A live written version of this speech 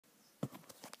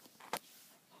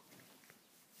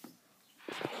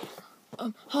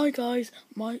Hi guys,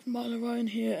 my Ryan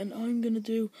here, and I'm gonna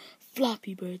do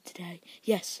Flappy Bird today.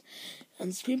 Yes, and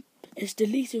it's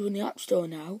deleted from the App Store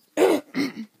now,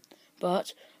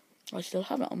 but I still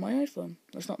have it on my iPhone.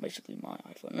 It's not basically my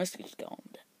iPhone. Let's just get on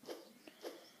with it.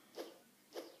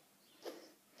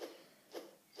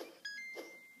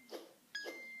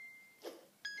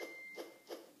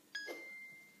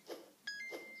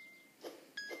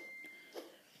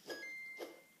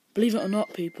 Believe it or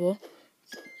not, people,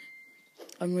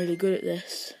 I'm really good at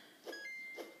this.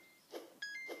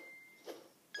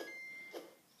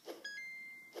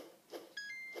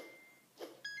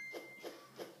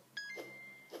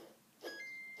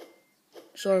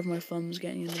 Sorry if my thumb's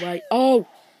getting in the way. Oh,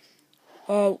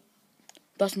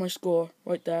 that's my score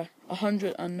right there.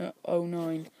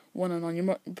 109, 109.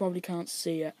 You probably can't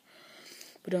see it,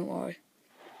 but don't worry.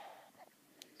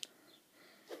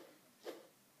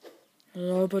 I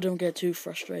hope I don't get too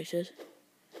frustrated.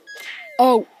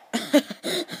 Oh!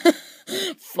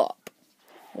 Flop.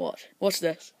 What? What's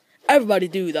this? Everybody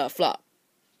do that flop.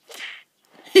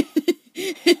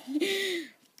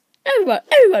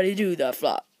 Everybody do that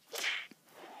flop.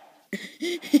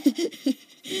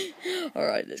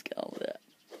 Alright, let's get on with it.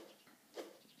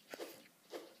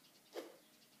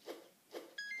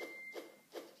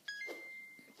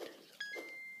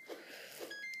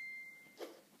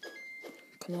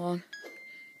 Come on.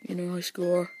 You know I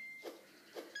score.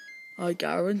 I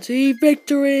guarantee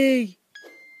victory!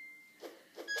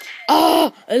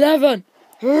 11!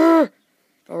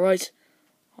 Alright.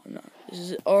 Oh no. This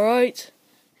is it. Alright.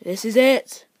 This is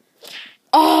it.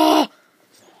 Alright.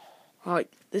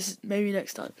 This is maybe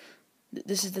next time.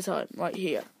 This is the time right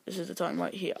here. This is the time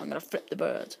right here. I'm gonna flip the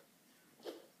bird.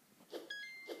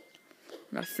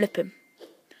 I'm gonna flip him.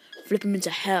 Flip him into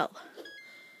hell.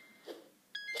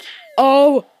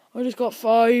 Oh! I just got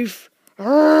 5.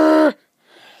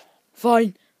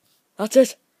 Fine. That's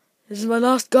it. This is my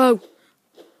last go.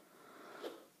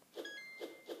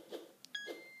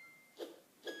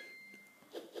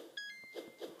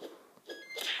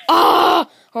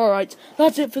 Alright,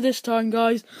 that's it for this time,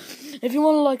 guys. If you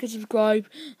want to like and subscribe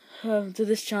to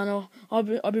this channel, I'll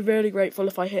be really grateful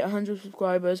if I hit 100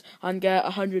 subscribers and get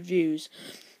 100 views.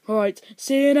 Alright,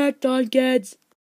 see you next time, kids.